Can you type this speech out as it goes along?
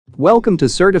Welcome to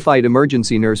Certified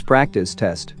Emergency Nurse Practice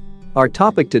Test. Our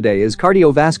topic today is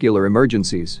cardiovascular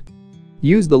emergencies.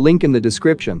 Use the link in the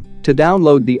description to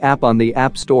download the app on the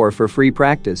App Store for free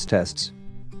practice tests.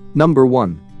 Number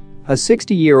 1. A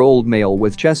 60-year-old male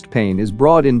with chest pain is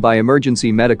brought in by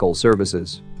emergency medical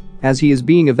services. As he is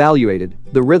being evaluated,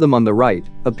 the rhythm on the right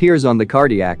appears on the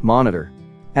cardiac monitor.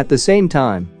 At the same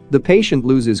time, the patient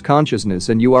loses consciousness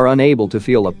and you are unable to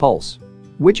feel a pulse.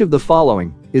 Which of the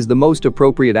following is the most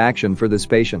appropriate action for this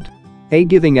patient? A.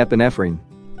 Giving epinephrine.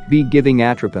 B. Giving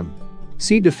atropine.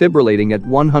 C. Defibrillating at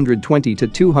 120 to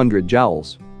 200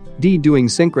 joules. D. Doing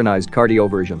synchronized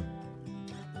cardioversion.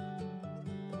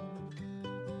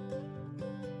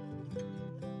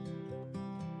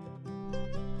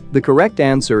 The correct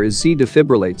answer is C.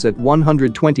 Defibrillates at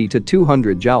 120 to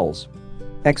 200 joules.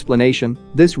 Explanation: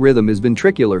 this rhythm is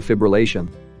ventricular fibrillation.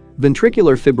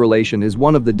 Ventricular fibrillation is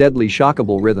one of the deadly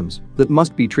shockable rhythms that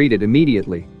must be treated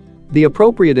immediately. The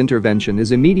appropriate intervention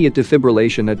is immediate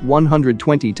defibrillation at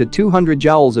 120 to 200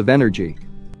 joules of energy.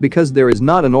 Because there is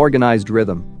not an organized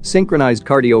rhythm, synchronized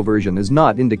cardioversion is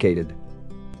not indicated.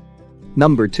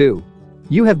 Number 2.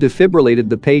 You have defibrillated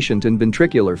the patient in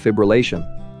ventricular fibrillation.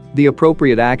 The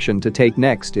appropriate action to take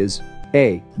next is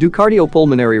A. Do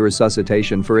cardiopulmonary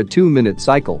resuscitation for a 2-minute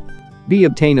cycle. B.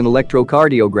 Obtain an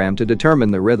electrocardiogram to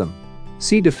determine the rhythm.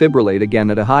 C. Defibrillate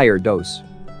again at a higher dose.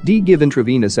 D. Give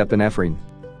intravenous epinephrine.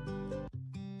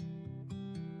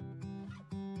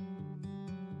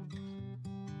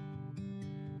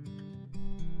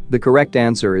 The correct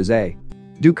answer is A.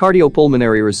 Do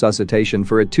cardiopulmonary resuscitation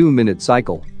for a 2-minute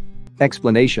cycle.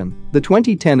 Explanation: the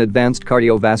 2010 Advanced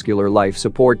Cardiovascular Life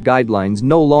Support Guidelines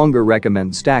no longer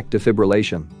recommend stacked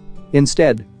defibrillation.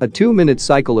 Instead, a 2-minute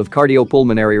cycle of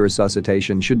cardiopulmonary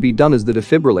resuscitation should be done as the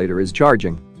defibrillator is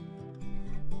charging.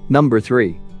 Number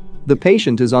 3. The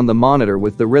patient is on the monitor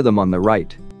with the rhythm on the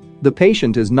right. The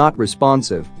patient is not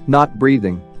responsive, not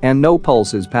breathing, and no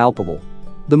pulse is palpable.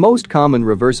 The most common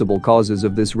reversible causes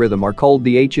of this rhythm are called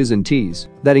the H's and T's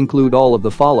that include all of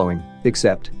the following,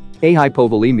 except A.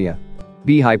 Hypovolemia,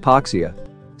 B. Hypoxia,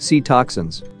 C.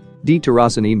 Toxins, D.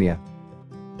 Tyrosinemia.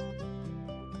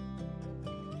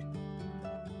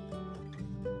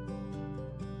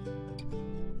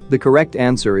 The correct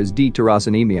answer is D.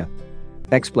 Tyrosinemia.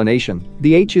 Explanation: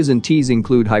 the H's and T's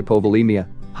include hypovolemia,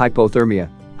 hypothermia,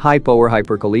 hypo or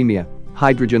hyperkalemia,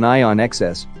 hydrogen ion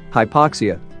excess,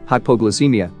 hypoxia,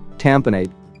 hypoglycemia,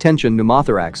 tamponade, tension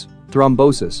pneumothorax,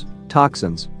 thrombosis,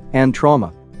 toxins, and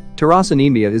trauma.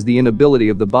 Tyrosinemia is the inability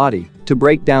of the body to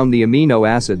break down the amino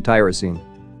acid tyrosine.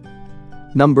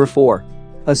 Number 4.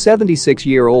 A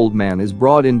 76-year-old man is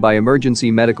brought in by emergency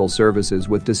medical services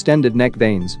with distended neck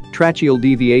veins, tracheal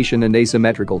deviation and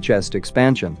asymmetrical chest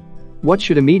expansion. What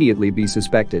should immediately be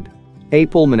suspected? A.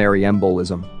 Pulmonary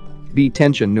embolism. B.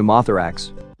 Tension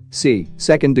pneumothorax. C.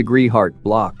 Second-degree heart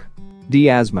block. D.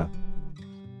 Asthma.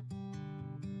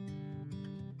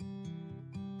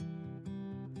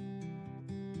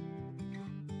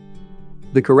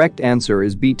 The correct answer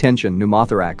is B. Tension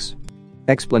pneumothorax.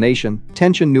 Explanation: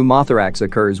 tension pneumothorax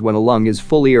occurs when a lung is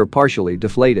fully or partially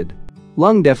deflated.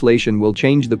 Lung deflation will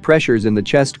change the pressures in the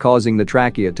chest, causing the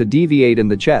trachea to deviate and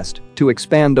the chest to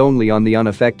expand only on the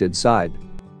unaffected side.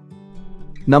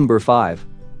 Number 5.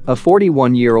 A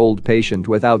 41-year-old patient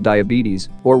without diabetes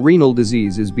or renal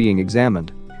disease is being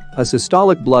examined. A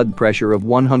systolic blood pressure of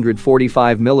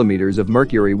 145 mm of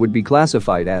mercury would be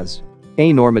classified as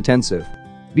A. Normotensive,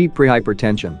 B.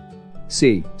 Prehypertension,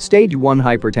 C. Stage 1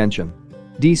 hypertension,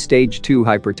 D. Stage 2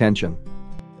 hypertension.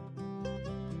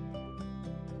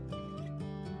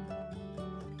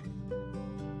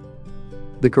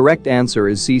 The correct answer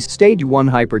is C. Stage 1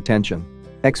 hypertension.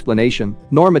 Explanation: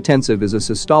 normotensive is a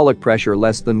systolic pressure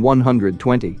less than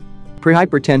 120.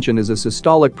 Prehypertension is a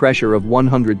systolic pressure of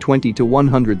 120 to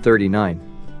 139.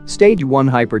 Stage 1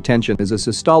 hypertension is a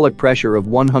systolic pressure of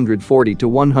 140 to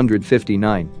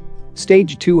 159.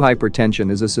 Stage 2 hypertension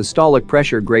is a systolic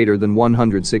pressure greater than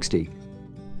 160.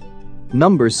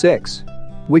 Number 6.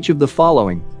 Which of the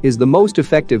following is the most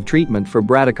effective treatment for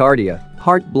bradycardia,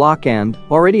 heart block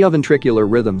and/or ventricular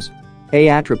rhythms? A.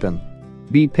 Atropine,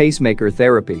 B. Pacemaker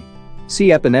therapy, C.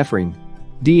 Epinephrine,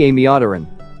 D. Amiodarone.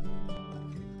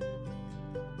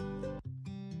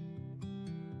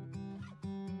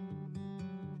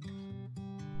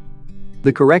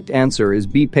 The correct answer is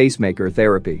B. Pacemaker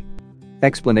therapy.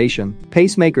 Explanation: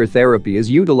 pacemaker therapy is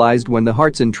utilized when the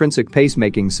heart's intrinsic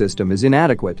pacemaking system is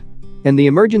inadequate. In the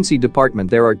emergency department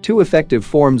there are 2 effective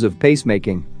forms of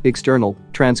pacemaking: external,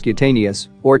 transcutaneous,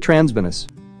 or transvenous.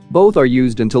 Both are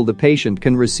used until the patient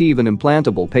can receive an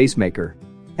implantable pacemaker.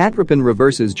 Atropine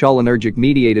reverses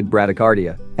cholinergic-mediated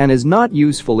bradycardia and is not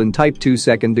useful in type 2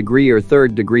 second-degree or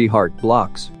third-degree heart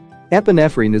blocks.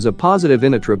 Epinephrine is a positive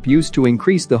inotrope used to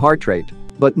increase the heart rate,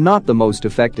 but not the most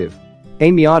effective.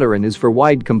 Amiodarone is for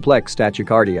wide complex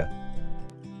tachycardia.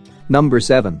 Number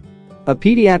 7. A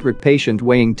pediatric patient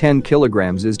weighing 10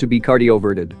 kilograms is to be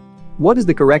cardioverted. What is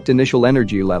the correct initial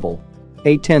energy level?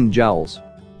 A. 10 joules.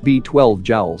 B. 12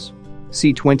 joules.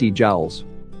 C. 20 joules.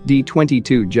 D.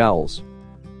 22 joules.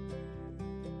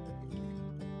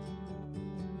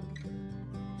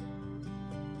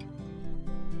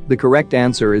 The correct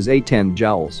answer is A. 10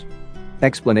 joules.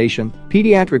 Explanation: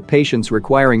 pediatric patients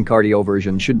requiring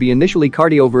cardioversion should be initially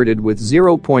cardioverted with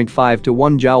 0.5 to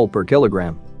 1 joule per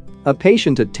kilogram. A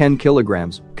patient at 10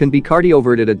 kilograms can be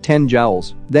cardioverted at 10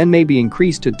 joules, then may be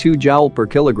increased to 2 joule per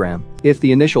kilogram if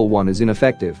the initial one is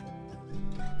ineffective.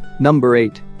 Number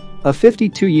 8. A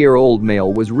 52-year-old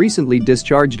male was recently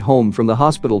discharged home from the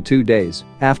hospital 2 days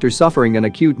after suffering an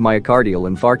acute myocardial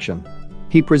infarction.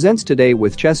 He presents today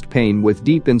with chest pain with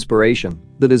deep inspiration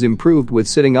that is improved with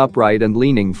sitting upright and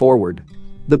leaning forward.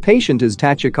 The patient is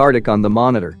tachycardic on the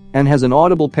monitor and has an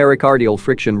audible pericardial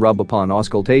friction rub upon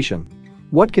auscultation.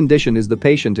 What condition is the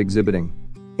patient exhibiting?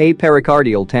 A.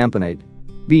 Pericardial tamponade.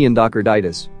 B.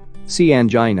 Endocarditis. C.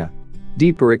 Angina.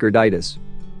 D. Pericarditis.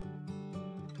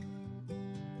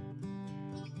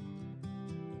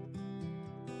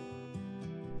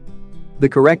 The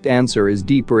correct answer is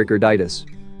D. Pericarditis.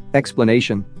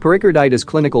 Explanation: pericarditis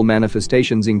clinical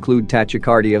manifestations include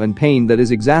tachycardia and pain that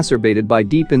is exacerbated by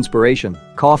deep inspiration,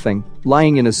 coughing,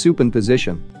 lying in a supine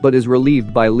position, but is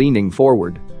relieved by leaning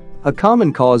forward. A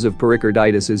common cause of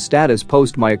pericarditis is status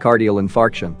post-myocardial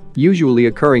infarction, usually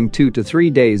occurring 2 to 3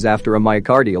 days after a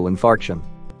myocardial infarction.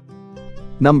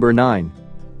 Number 9.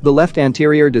 The left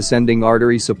anterior descending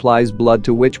artery supplies blood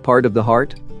to which part of the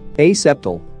heart? A.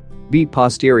 Septal. B.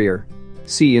 Posterior.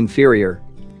 C. Inferior.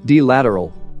 D.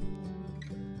 Lateral.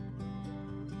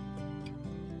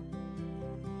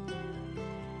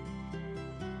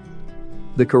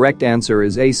 The correct answer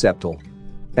is A. Septal.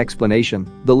 Explanation: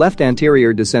 the left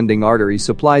anterior descending artery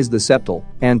supplies the septal,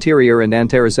 anterior and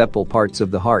anteroseptal parts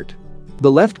of the heart.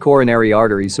 The left coronary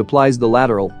artery supplies the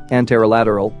lateral,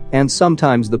 anterolateral, and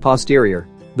sometimes the posterior.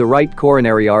 The right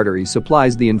coronary artery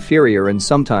supplies the inferior and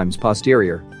sometimes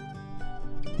posterior.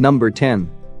 Number 10.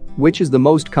 Which is the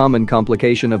most common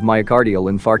complication of myocardial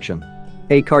infarction?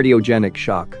 A. Cardiogenic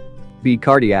shock. B.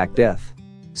 Cardiac death.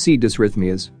 C.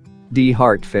 Dysrhythmias. D.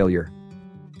 Heart failure.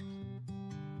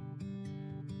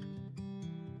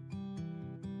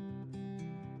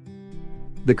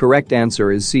 The correct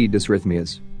answer is C.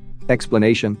 Dysrhythmias.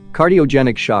 Explanation: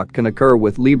 cardiogenic shock can occur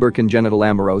with Leber congenital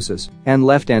amaurosis and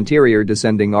left anterior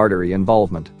descending artery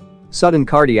involvement. Sudden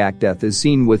cardiac death is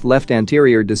seen with left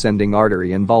anterior descending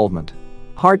artery involvement.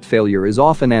 Heart failure is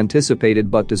often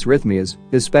anticipated, but dysrhythmias,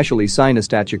 especially sinus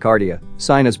tachycardia,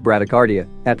 sinus bradycardia,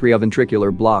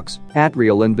 atrioventricular blocks,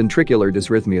 atrial and ventricular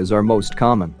dysrhythmias are most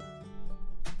common.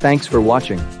 Thanks for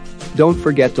watching. Don't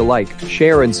forget to like,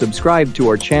 share and subscribe to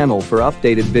our channel for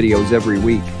updated videos every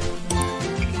week.